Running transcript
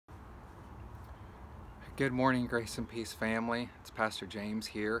Good morning, Grace and Peace family. It's Pastor James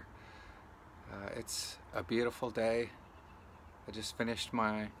here. It's a beautiful day. I just finished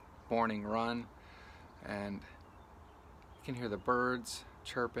my morning run and you can hear the birds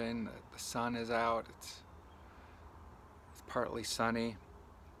chirping. The sun is out. It's partly sunny,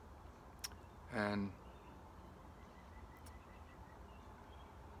 and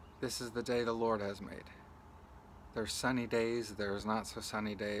this is the day the Lord has made. There's sunny days, there's not so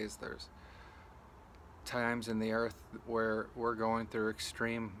sunny days, there's times in the earth where we're going through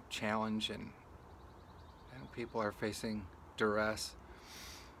extreme challenge and people are facing duress,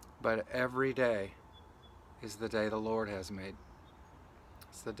 but every day is the day the Lord has made.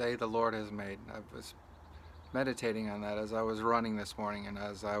 It's the day the Lord has made. I was meditating on that as I was running this morning and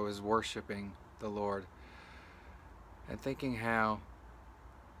as I was worshiping the Lord, and thinking how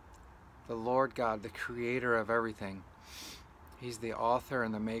the Lord God, the creator of everything, He's the author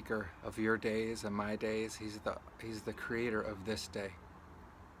and the maker of your days and my days. He's the creator of this day.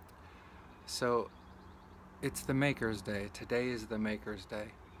 So it's the Maker's Day. Today is the Maker's Day.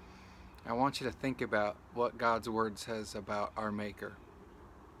 I want you to think about what God's Word says about our Maker.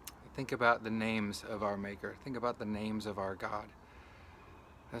 Think about the names of our Maker. Think about the names of our God.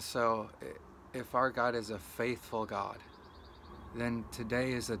 And so if our God is a faithful God, then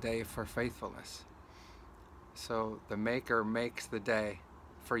today is a day for faithfulness. So the Maker makes the day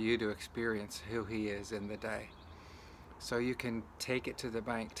for you to experience who He is in the day. So you can take it to the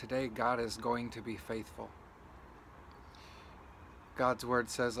bank. Today God is going to be faithful. God's Word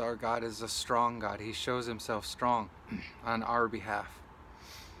says our God is a strong God. He shows Himself strong on our behalf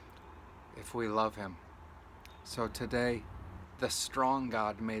if we love Him. So today the strong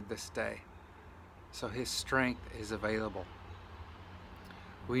God made this day. So His strength is available.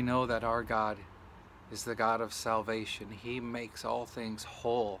 We know that our God is the God of salvation. He makes all things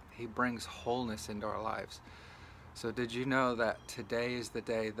whole. He brings wholeness into our lives. So did you know that today is the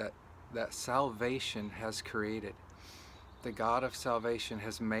day that salvation has created? The God of salvation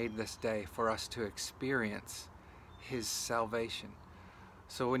has made this day for us to experience His salvation.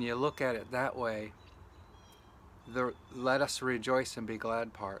 So when you look at it that way, the let us rejoice and be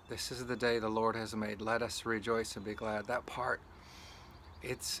glad part, this is the day the Lord has made, let us rejoice and be glad, that part,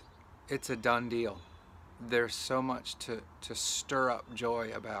 it's a done deal. There's so much to stir up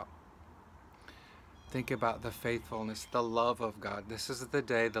joy about. Think about the faithfulness, the love of God. This is the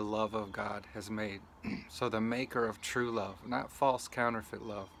day the love of God has made. So the Maker of true love, not false counterfeit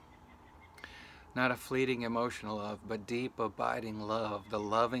love, not a fleeting emotional love, but deep abiding love, the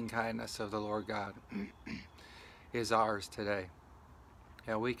loving kindness of the Lord God is ours today.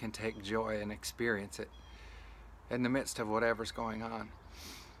 And we can take joy and experience it in the midst of whatever's going on.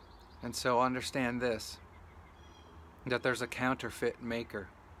 And so understand this, that there's a counterfeit maker,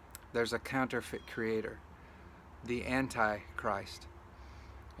 there's a counterfeit creator, the Antichrist.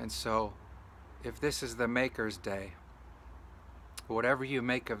 And so if this is the Maker's Day, whatever you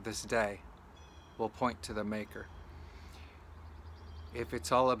make of this day will point to the Maker. If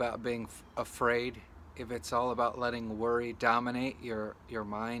it's all about being afraid, if it's all about letting worry dominate your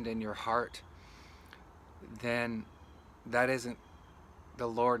mind and your heart, then that isn't the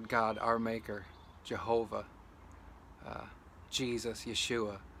Lord God, our Maker, Jehovah, Jesus,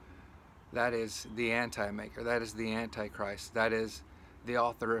 Yeshua. That is the anti-maker. That is the Antichrist. That is the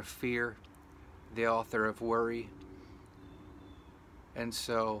author of fear, the author of worry. And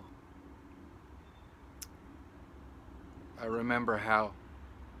so I remember how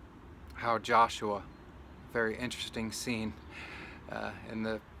Joshua, very interesting scene in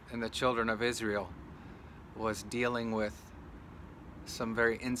the children of Israel, was dealing with some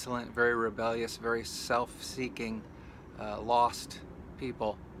very insolent, very rebellious, very self-seeking, lost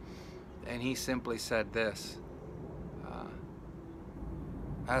people. And he simply said this,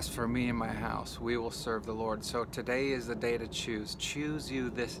 as for me and my house, we will serve the Lord. So today is the day to choose. Choose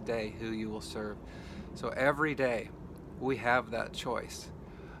you this day who you will serve. So every day we have that choice.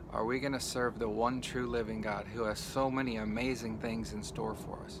 Are we going to serve the one true living God who has so many amazing things in store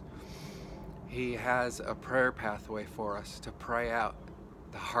for us? He has a prayer pathway for us to pray out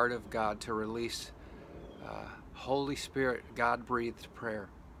the heart of God, to release Holy Spirit, God-breathed prayer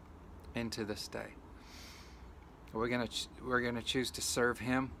into this day. We're gonna choose to serve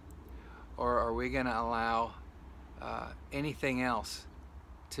Him, or are we gonna allow anything else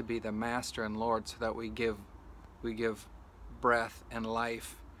to be the Master and Lord, so that we give breath and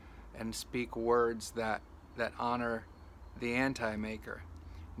life and speak words that honor the anti-maker,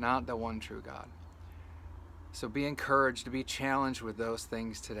 not the one true God. So be encouraged, to be challenged with those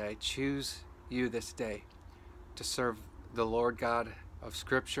things today. Choose you this day to serve the Lord God of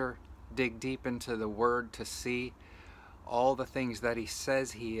Scripture, dig deep into the Word to see all the things that He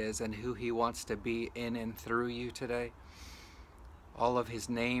says He is and who He wants to be in and through you today. All of His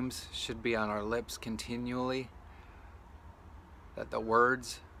names should be on our lips continually, that the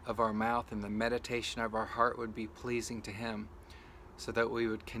words of our mouth and the meditation of our heart would be pleasing to Him, so that we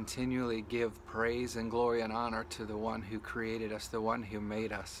would continually give praise and glory and honor to the one who created us, the one who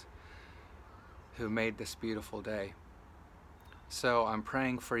made us, who made this beautiful day. So I'm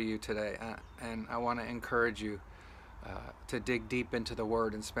praying for you today, and I want to encourage you to dig deep into the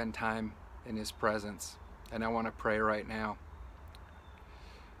Word and spend time in His presence. And I want to pray right now.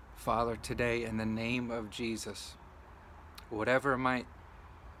 Father, today in the name of Jesus, whatever might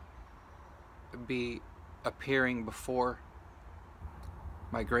be appearing before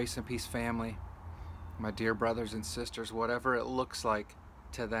my Grace and Peace family, my dear brothers and sisters, whatever it looks like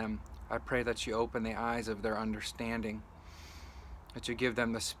to them, I pray that you open the eyes of their understanding, that you give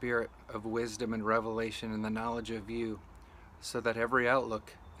them the spirit of wisdom and revelation and the knowledge of you, so that every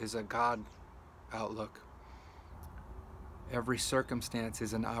outlook is a God outlook. Every circumstance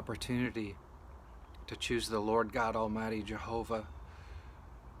is an opportunity to choose the Lord God Almighty, Jehovah,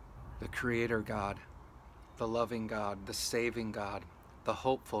 the Creator God, the loving God, the saving God, the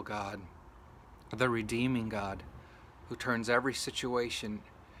hopeful God, the redeeming God, who turns every situation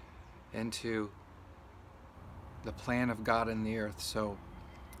into the plan of God in the earth. So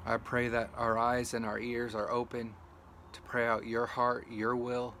I pray that our eyes and our ears are open to pray out your heart, your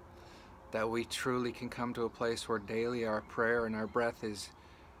will, that we truly can come to a place where daily our prayer and our breath is,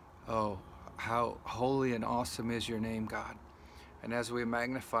 oh, how holy and awesome is your name, God. And as we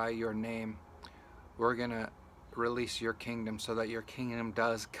magnify your name, we're going to release your kingdom, so that your kingdom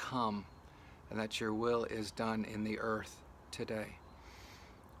does come and that your will is done in the earth today.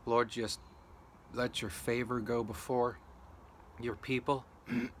 Lord, just let your favor go before your people.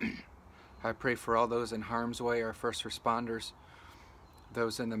 I pray for all those in harm's way, our first responders,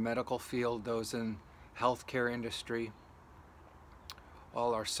 those in the medical field, those in healthcare industry,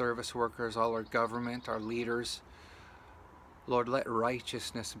 all our service workers, all our government, our leaders. Lord, let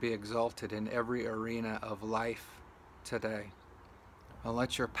righteousness be exalted in every arena of life today. And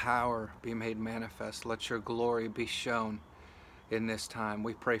let your power be made manifest. Let your glory be shown in this time.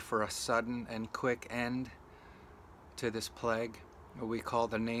 We pray for a sudden and quick end to this plague. We call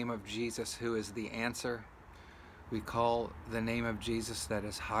the name of Jesus, who is the answer. We call the name of Jesus that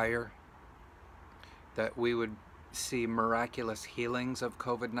is higher, that we would see miraculous healings of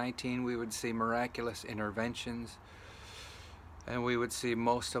COVID-19. We would see miraculous interventions. And we would see,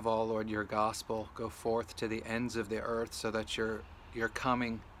 most of all, Lord, your gospel go forth to the ends of the earth, so that your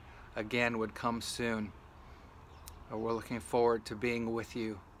coming again would come soon. We're looking forward to being with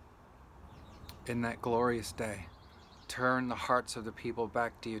you in that glorious day. Turn the hearts of the people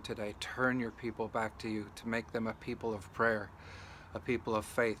back to you today. Turn your people back to you, to make them a people of prayer, a people of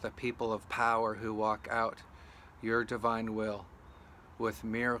faith, a people of power, who walk out your divine will with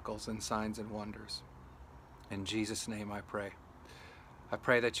miracles and signs and wonders. In Jesus' name I pray. I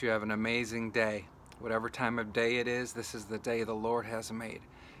pray that you have an amazing day. Whatever time of day it is, this is the day the Lord has made.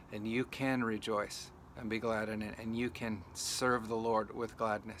 And you can rejoice and be glad in it. And you can serve the Lord with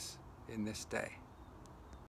gladness in this day.